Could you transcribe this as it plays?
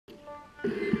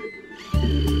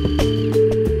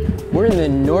We're in the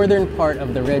northern part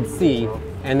of the Red Sea,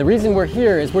 and the reason we're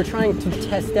here is we're trying to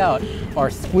test out our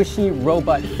squishy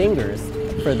robot fingers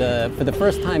for the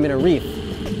first time in a reef.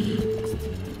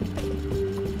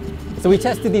 So we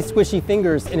tested these squishy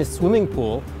fingers in a swimming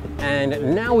pool,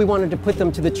 and now we wanted to put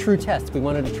them to the true test. We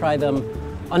wanted to try them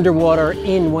underwater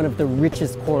in one of the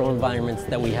richest coral environments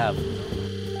that we have.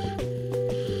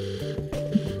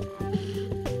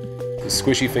 The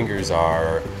squishy fingers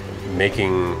are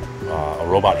making a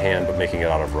robot hand, but making it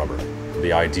out of rubber.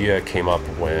 The idea came up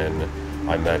when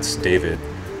I met David,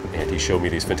 and he showed me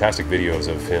these fantastic videos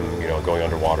of him, going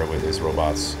underwater with his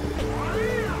robots.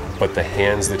 But the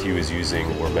hands that he was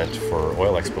using were meant for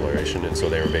oil exploration, and so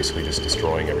they were basically just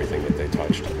destroying everything that they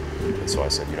touched. And so I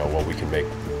said, well, we can make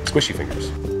squishy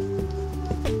fingers.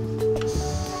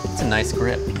 It's a nice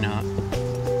grip,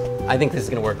 I think this is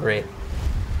going to work great.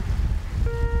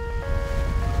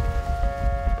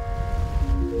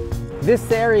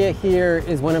 This area here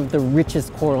is one of the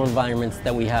richest coral environments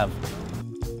that we have.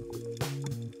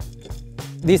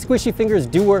 These squishy fingers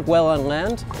do work well on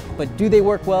land, but do they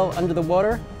work well under the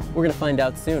water? We're going to find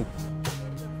out soon.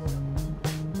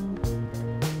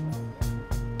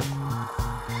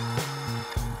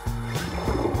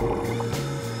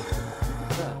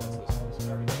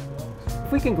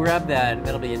 If we can grab that,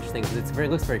 that'll be interesting because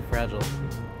it looks very fragile.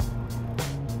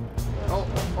 Oh,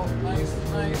 nice,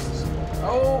 nice.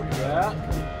 Oh,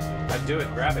 yeah. I'd do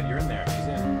it. Grab it. You're in there.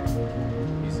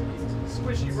 He's in. He's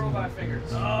squishy robot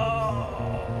fingers.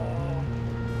 Oh.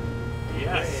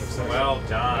 Yes. Well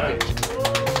done.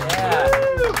 Yeah.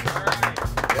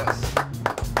 Yes.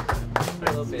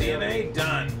 DNA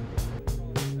done.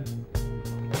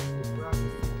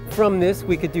 From this,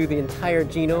 we could do the entire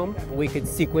genome. We could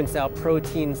sequence out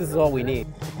proteins. This is all we need.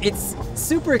 It's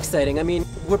super exciting. I mean,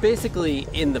 we're basically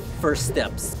in the first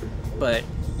steps, but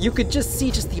you could just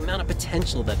see the amount of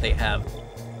potential that they have.